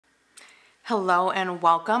Hello and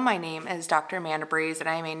welcome. My name is Dr. Amanda Breeze and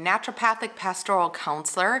I am a naturopathic pastoral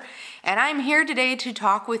counselor, and I'm here today to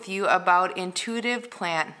talk with you about intuitive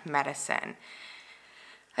plant medicine.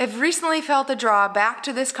 I've recently felt a draw back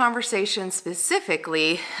to this conversation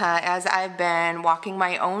specifically as I've been walking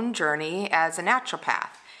my own journey as a naturopath.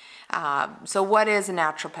 So what is a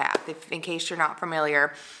naturopath, in case you're not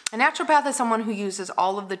familiar? A naturopath is someone who uses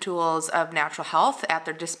all of the tools of natural health at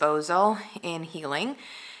their disposal in healing.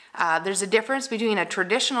 There's a difference between a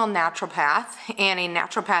traditional naturopath and a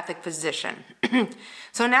naturopathic physician.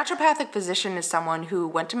 So a naturopathic physician is someone who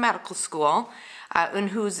went to medical school and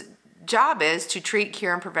whose job is to treat,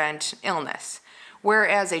 cure, and prevent illness.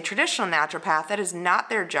 Whereas a traditional naturopath, that is not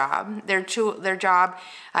their job. Their job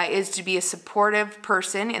is to be a supportive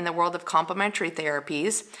person in the world of complementary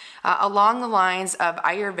therapies, along the lines of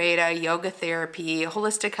Ayurveda, yoga therapy,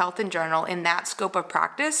 holistic health in general, in that scope of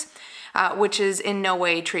practice, which is in no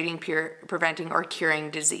way treating, preventing, or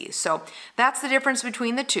curing disease. So that's the difference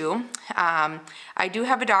between the two. I do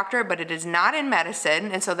have a doctorate, but it is not in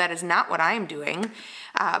medicine, and so that is not what I am doing.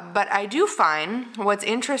 But I do find what's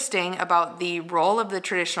interesting about the role of the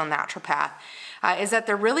traditional naturopath is that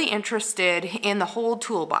they're really interested in the whole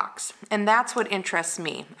toolbox, and that's what interests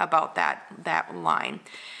me about that line.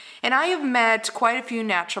 And I have met quite a few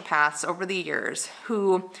naturopaths over the years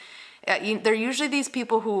who they're usually these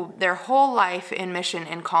people who their whole life and mission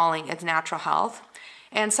and calling is natural health.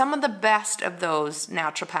 And some of the best of those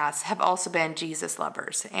naturopaths have also been Jesus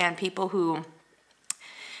lovers and people who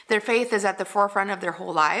their faith is at the forefront of their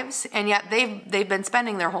whole lives, and yet they've been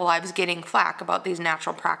spending their whole lives getting flack about these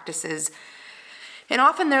natural practices. And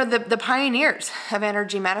often they're the pioneers of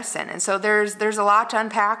energy medicine. And so there's a lot to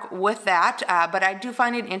unpack with that, but I do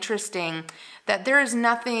find it interesting that there is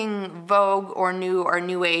nothing vogue or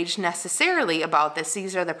new age necessarily about this.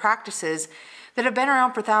 These are the practices that have been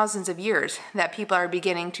around for thousands of years that people are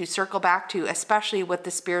beginning to circle back to, especially with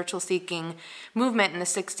the spiritual seeking movement in the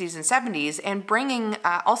 60s and 70s, and bringing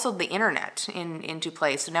also the internet into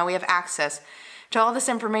play. So now we have access to all this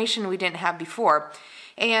information we didn't have before.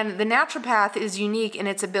 And the naturopath is unique in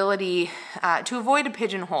its ability to avoid a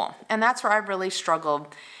pigeonhole. And that's where I've really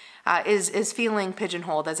struggled, is feeling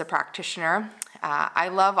pigeonholed as a practitioner. I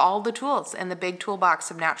love all the tools in the big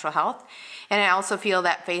toolbox of natural health. And I also feel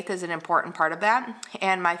that faith is an important part of that.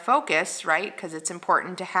 And my focus, right, because it's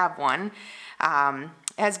important to have one,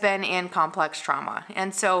 has been in complex trauma.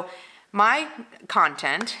 And so my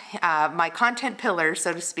content pillars,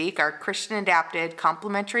 so to speak, are Christian adapted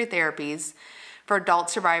complementary therapies for adult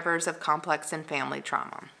survivors of complex and family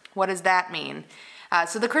trauma. What does that mean?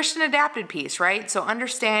 So the Christian adapted piece, right? So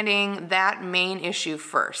understanding that main issue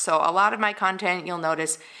first. So a lot of my content, you'll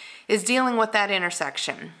notice, is dealing with that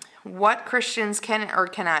intersection. What Christians can or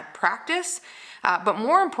cannot practice, but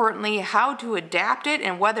more importantly, how to adapt it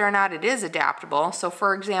and whether or not it is adaptable. So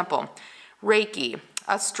for example, Reiki,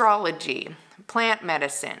 astrology, plant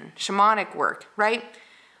medicine, shamanic work, right?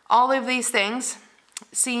 All of these things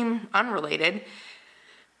seem unrelated,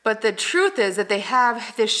 but the truth is that they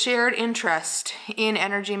have this shared interest in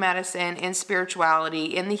energy medicine, in spirituality,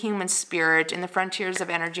 in the human spirit, in the frontiers of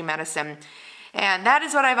energy medicine. And that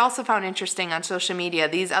is what I've also found interesting on social media.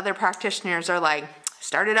 These other practitioners are like,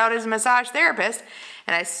 started out as a massage therapist,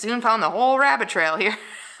 and I soon found the whole rabbit trail here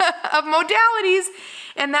of modalities.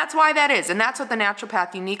 And that's why that is. And that's what the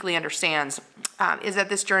naturopath uniquely understands, is that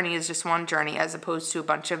this journey is just one journey as opposed to a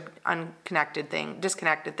bunch of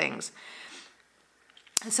disconnected things.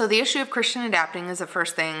 So the issue of Christian adapting is the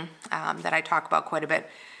first thing that I talk about quite a bit.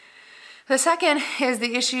 The second is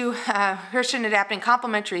the issue Christian adapting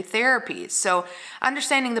complementary therapies. So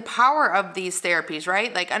understanding the power of these therapies,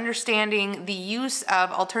 right? Like understanding the use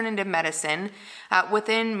of alternative medicine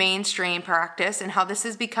within mainstream practice and how this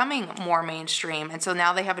is becoming more mainstream. And so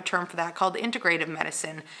now they have a term for that called integrative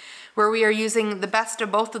medicine, where we are using the best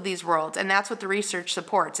of both of these worlds. And that's what the research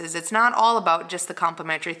supports, is it's not all about just the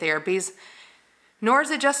complementary therapies, nor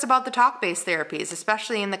is it just about the talk-based therapies,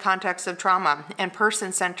 especially in the context of trauma and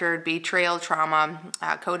person-centered betrayal trauma,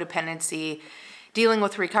 codependency, dealing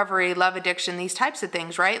with recovery, love addiction, these types of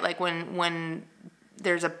things, right? Like when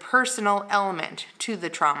there's a personal element to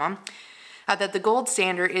the trauma, that the gold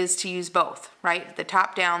standard is to use both, right? The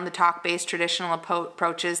top-down, the talk-based traditional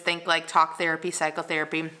approaches, think like talk therapy,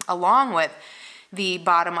 psychotherapy, along with the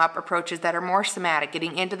bottom-up approaches that are more somatic,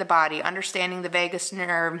 getting into the body, understanding the vagus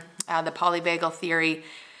nerve, the polyvagal theory,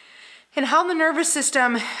 and how the nervous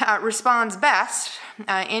system responds best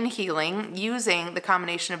in healing, using the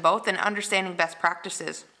combination of both and understanding best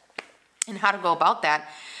practices and how to go about that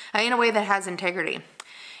in a way that has integrity.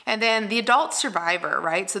 And then the adult survivor,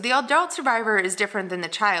 right? So the adult survivor is different than the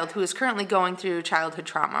child who is currently going through childhood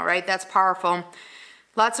trauma, right? That's powerful.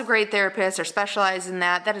 Lots of great therapists are specialized in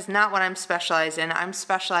that. That is not what I'm specialized in. I'm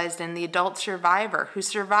specialized in the adult survivor who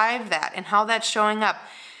survived that and how that's showing up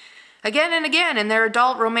again and again in their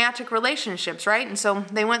adult romantic relationships, right? And so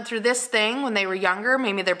they went through this thing when they were younger.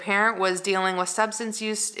 Maybe their parent was dealing with substance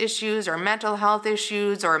use issues or mental health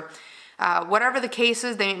issues or whatever the case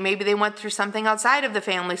is. Maybe they went through something outside of the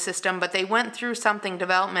family system, but they went through something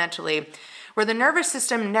developmentally where the nervous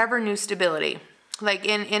system never knew stability. Like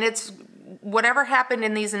in its, whatever happened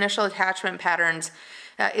in these initial attachment patterns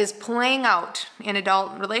is playing out in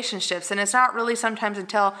adult relationships. And it's not really sometimes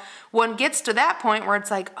until one gets to that point where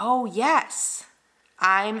it's like, oh yes,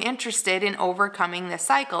 I'm interested in overcoming this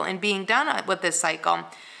cycle and being done with this cycle.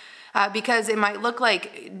 Because it might look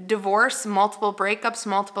like divorce, multiple breakups,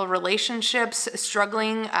 multiple relationships,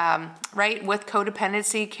 struggling, right, with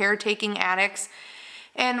codependency, caretaking addicts.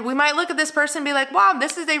 And we might look at this person and be like, wow,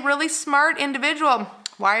 this is a really smart individual.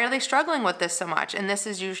 Why are they struggling with this so much? And this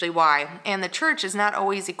is usually why. And the church is not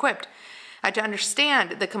always equipped to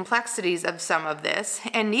understand the complexities of some of this.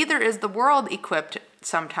 And neither is the world equipped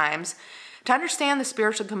sometimes to understand the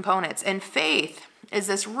spiritual components. And faith is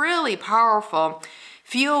this really powerful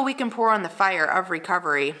fuel we can pour on the fire of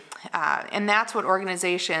recovery. And that's what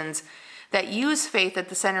organizations that use faith at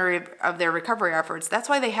the center of their recovery efforts, that's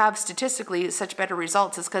why they have statistically such better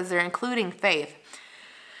results, is because they're including faith.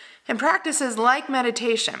 And practices like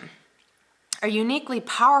meditation are uniquely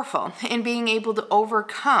powerful in being able to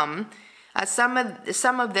overcome some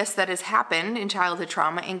of this that has happened in childhood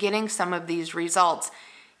trauma and getting some of these results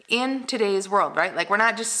in today's world, right? Like we're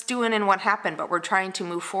not just stewing in what happened, but we're trying to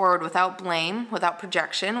move forward without blame, without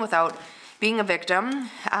projection, without being a victim,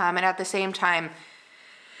 and at the same time,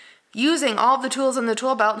 using all of the tools in the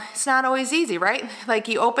tool belt. It's not always easy, right? Like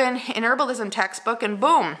you open an herbalism textbook and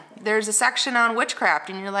boom, there's a section on witchcraft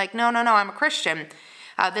and you're like, no, I'm a Christian.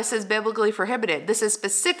 This is biblically prohibited. This is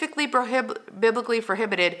specifically biblically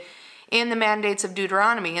prohibited in the mandates of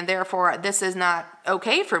Deuteronomy, and therefore this is not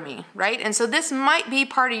okay for me, right? And so this might be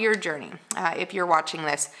part of your journey if you're watching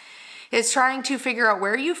this. It's trying to figure out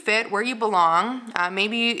where you fit, where you belong.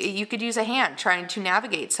 Maybe you could use a hand trying to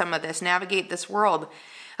navigate some of this, navigate this world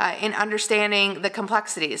in understanding the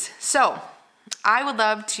complexities. So I would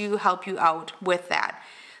love to help you out with that.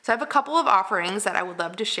 So I have a couple of offerings that I would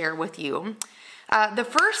love to share with you. The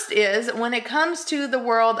first is when it comes to the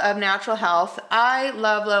world of natural health, I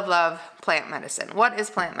love plant medicine. What is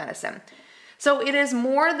plant medicine? So it is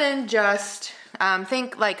more than just,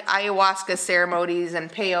 think like ayahuasca ceremonies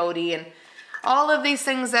and peyote and all of these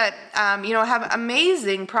things that, have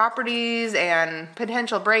amazing properties and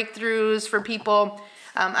potential breakthroughs for people.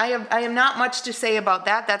 I have not much to say about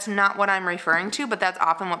that. That's not what I'm referring to, but that's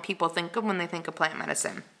often what people think of when they think of plant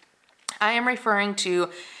medicine. I am referring to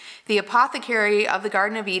the apothecary of the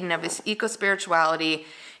Garden of Eden, of his eco-spirituality,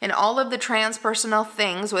 and all of the transpersonal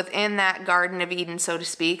things within that Garden of Eden, so to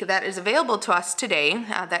speak, that is available to us today,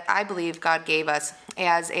 that I believe God gave us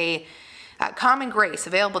as a common grace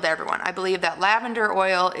available to everyone. I believe that lavender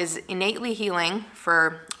oil is innately healing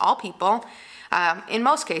for all people, in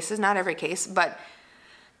most cases, not every case, but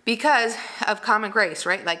because of common grace,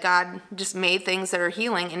 right? Like God just made things that are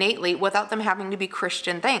healing innately without them having to be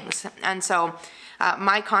Christian things. And so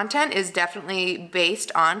my content is definitely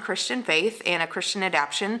based on Christian faith and a Christian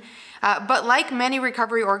adaptation. But like many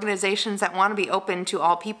recovery organizations that want to be open to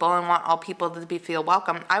all people and want all people to feel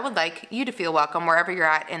welcome, I would like you to feel welcome wherever you're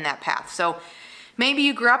at in that path. So maybe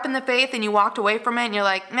you grew up in the faith and you walked away from it and you're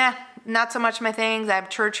like, nah, not so much my things. I have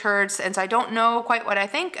church hurts, and so I don't know quite what I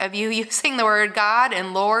think of you using the word God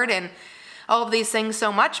and Lord and all of these things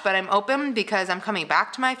so much, but I'm open because I'm coming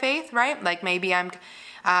back to my faith, right? Like maybe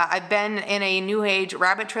I've been in a New Age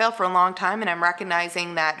rabbit trail for a long time, and I'm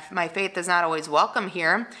recognizing that my faith is not always welcome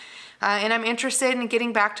here. And I'm interested in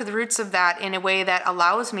getting back to the roots of that in a way that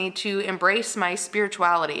allows me to embrace my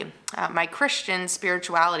spirituality, my Christian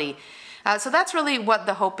spirituality. So that's really what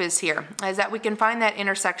the hope is here, is that we can find that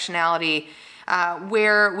intersectionality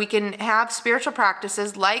where we can have spiritual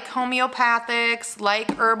practices like homeopathics, like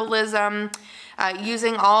herbalism,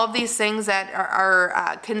 using all of these things that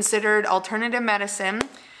are considered alternative medicine,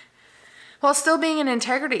 while still being in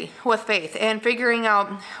integrity with faith and figuring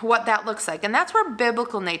out what that looks like. And that's where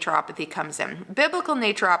biblical naturopathy comes in. Biblical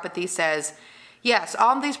naturopathy says, yes,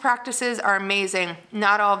 all of these practices are amazing.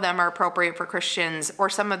 Not all of them are appropriate for Christians, or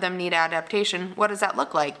some of them need adaptation. What does that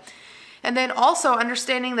look like? And then also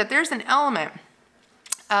understanding that there's an element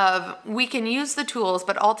of we can use the tools,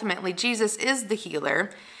 but ultimately Jesus is the healer.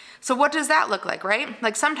 So what does that look like, right?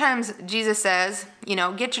 Like sometimes Jesus says,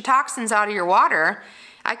 get your toxins out of your water.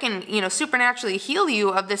 I can, supernaturally heal you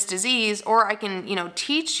of this disease, or I can,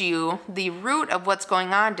 teach you the root of what's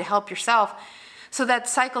going on to help yourself so that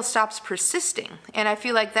cycle stops persisting. And I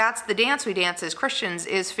feel like that's the dance we dance as Christians,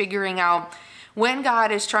 is figuring out when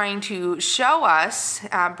God is trying to show us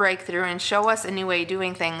breakthrough and show us a new way of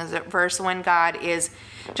doing things versus when God is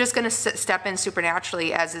just going to step in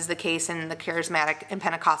supernaturally, as is the case in the charismatic and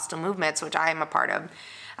Pentecostal movements, which I am a part of.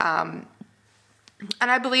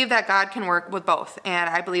 And I believe that God can work with both, and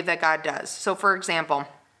I believe that God does. So for example,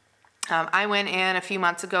 I went in a few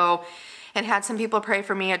months ago and had some people pray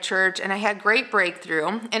for me at church, and I had great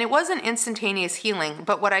breakthrough, and it wasn't instantaneous healing,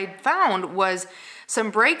 but what I found was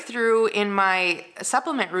some breakthrough in my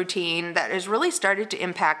supplement routine that has really started to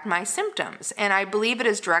impact my symptoms. And I believe it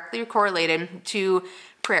is directly correlated to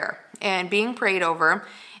prayer and being prayed over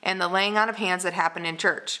and the laying on of hands that happened in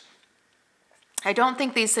church. I don't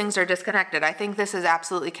think these things are disconnected. I think this is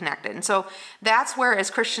absolutely connected. And so that's where, as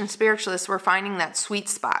Christian spiritualists, we're finding that sweet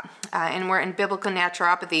spot. And we're in biblical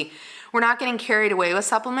naturopathy. We're not getting carried away with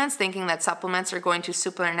supplements, thinking that supplements are going to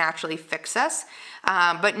supernaturally fix us.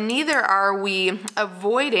 But neither are we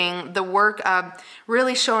avoiding the work of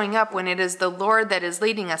really showing up when it is the Lord that is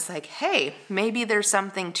leading us, like, hey, maybe there's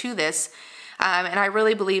something to this. And I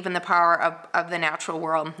really believe in the power of the natural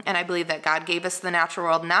world. And I believe that God gave us the natural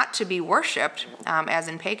world not to be worshipped, as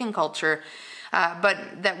in pagan culture, but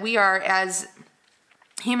that we are, as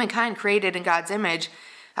humankind created in God's image,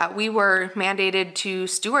 we were mandated to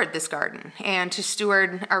steward this garden and to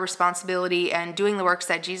steward our responsibility and doing the works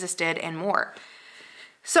that Jesus did and more.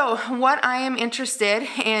 So what I am interested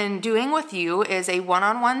in doing with you is a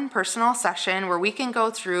one-on-one personal session where we can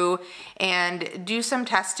go through and do some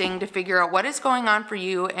testing to figure out what is going on for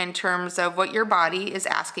you in terms of what your body is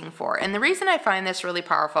asking for. And the reason I find this really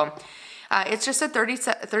powerful, it's just a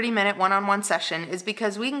 30-minute one-on-one session, is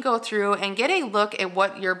because we can go through and get a look at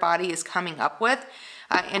what your body is coming up with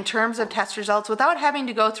in terms of test results without having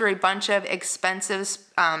to go through a bunch of expensive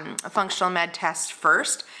functional med tests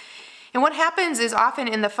first. And what happens is often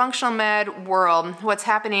in the functional med world, what's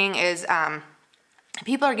happening is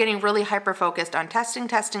people are getting really hyper-focused on testing,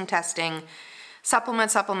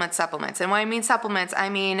 supplements. And when I mean supplements, I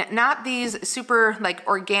mean not these super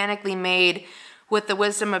organically made with the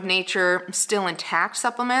wisdom of nature still intact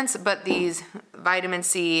supplements, but these vitamin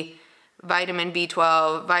C, vitamin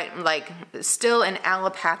B12, still an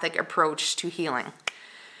allopathic approach to healing.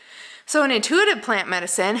 So in intuitive plant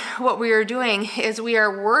medicine, what we are doing is we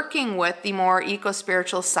are working with the more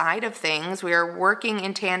eco-spiritual side of things. We are working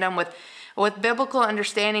in tandem with biblical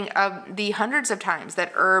understanding of the hundreds of times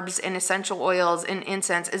that herbs and essential oils and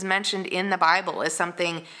incense is mentioned in the Bible as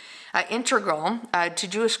something integral to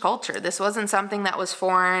Jewish culture. This wasn't something that was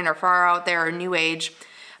foreign or far out there or New Age.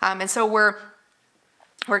 And so we're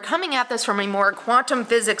coming at this from a more quantum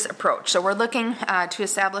physics approach. So we're looking to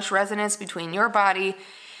establish resonance between your body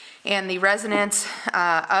and the resonance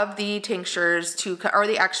of the tinctures or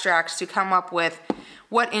the extracts to come up with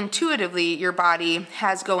what intuitively your body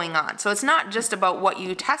has going on. So it's not just about what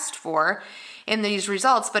you test for in these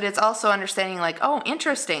results, but it's also understanding oh,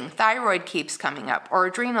 interesting, thyroid keeps coming up or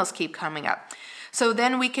adrenals keep coming up. So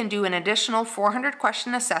then we can do an additional 400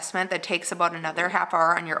 question assessment that takes about another half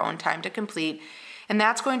hour on your own time to complete. And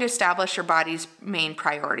that's going to establish your body's main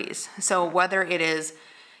priorities. So whether it is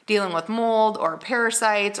dealing with mold or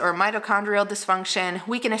parasites or mitochondrial dysfunction,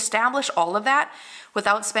 we can establish all of that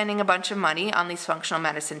without spending a bunch of money on these functional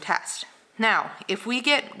medicine tests. Now, if we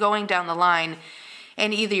get going down the line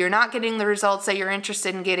and either you're not getting the results that you're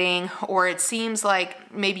interested in getting, or it seems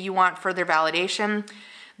like maybe you want further validation,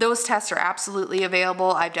 those tests are absolutely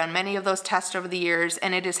available. I've done many of those tests over the years,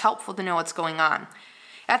 and it is helpful to know what's going on.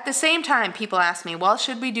 At the same time, people ask me, well,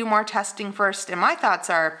 should we do more testing first? And my thoughts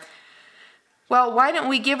are, well, why don't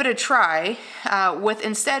we give it a try with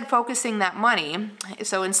instead focusing that money?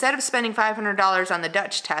 So instead of spending $500 on the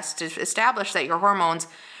Dutch test to establish that your hormones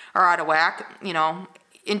are out of whack,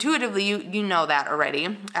 intuitively you know that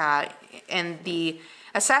already, and the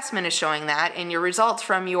assessment is showing that, and your results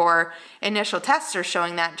from your initial tests are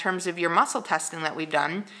showing that in terms of your muscle testing that we've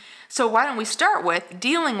done. So why don't we start with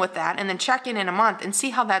dealing with that and then check in a month and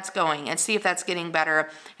see how that's going and see if that's getting better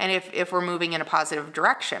and if we're moving in a positive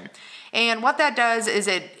direction. And what that does is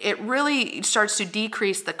it really starts to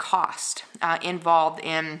decrease the cost involved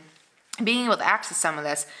in being able to access some of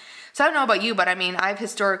this. So I don't know about you, but I mean, I've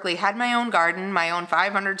historically had my own garden, my own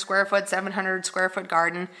 500 square foot, 700 square foot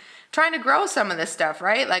garden, trying to grow some of this stuff,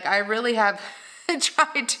 right? I really have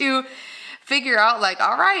tried to figure out like,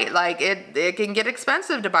 all right, like it can get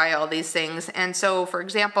expensive to buy all these things. And so, for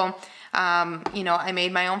example, I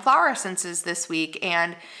made my own flower essences this week,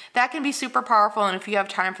 and that can be super powerful. And if you have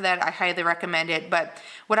time for that, I highly recommend it. But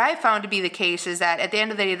what I found to be the case is that at the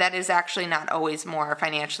end of the day, that is actually not always more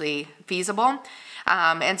financially feasible.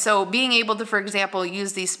 And so being able to, for example,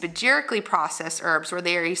 use these spagirically processed herbs where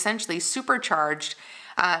they are essentially supercharged,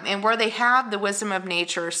 and where they have the wisdom of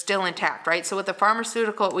nature still intact, right? So with the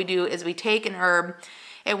pharmaceutical, what we do is we take an herb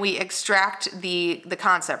and we extract the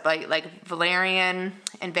concept, like valerian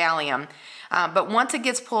and Valium. But once it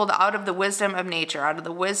gets pulled out of the wisdom of nature, out of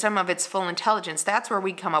the wisdom of its full intelligence, that's where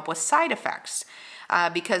we come up with side effects.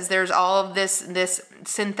 Because there's all of this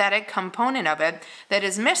synthetic component of it that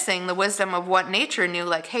is missing the wisdom of what nature knew,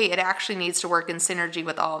 like, hey, it actually needs to work in synergy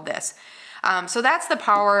with all of this. So that's the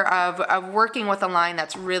power of working with a line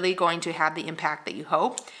that's really going to have the impact that you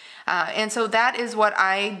hope. And so that is what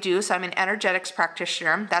I do. So I'm an energetics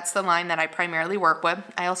practitioner. That's the line that I primarily work with.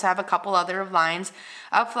 I also have a couple other lines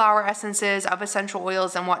of flower essences, of essential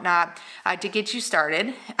oils and whatnot to get you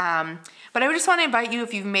started. But I just want to invite you,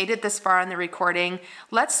 if you've made it this far in the recording,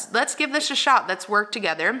 let's give this a shot. Let's work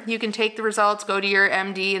together. You can take the results, go to your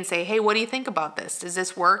MD and say, hey, what do you think about this? Does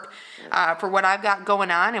this work for what I've got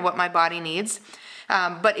going on and what my body needs?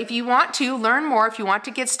 But if you want to learn more, if you want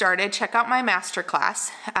to get started, check out my masterclass,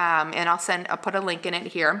 and I'll put a link in it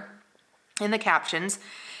here in the captions.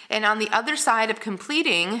 And on the other side of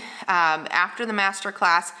completing, after the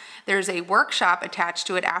masterclass, there's a workshop attached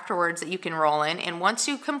to it afterwards that you can roll in. And once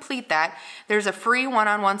you complete that, there's a free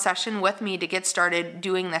one-on-one session with me to get started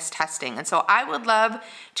doing this testing. And so I would love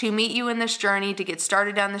to meet you in this journey, to get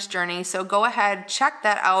started on this journey. So go ahead, check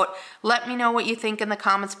that out. Let me know what you think in the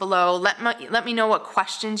comments below. Let me know what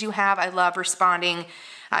questions you have. I love responding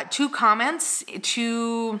to comments,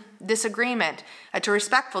 to disagreement, to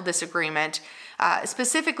respectful disagreement.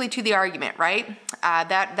 Specifically to the argument, right?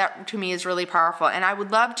 That to me is really powerful. And I would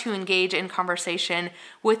love to engage in conversation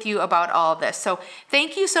with you about all of this. So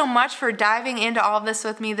thank you so much for diving into all of this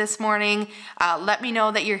with me this morning. Let me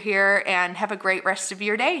know that you're here and have a great rest of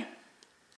your day.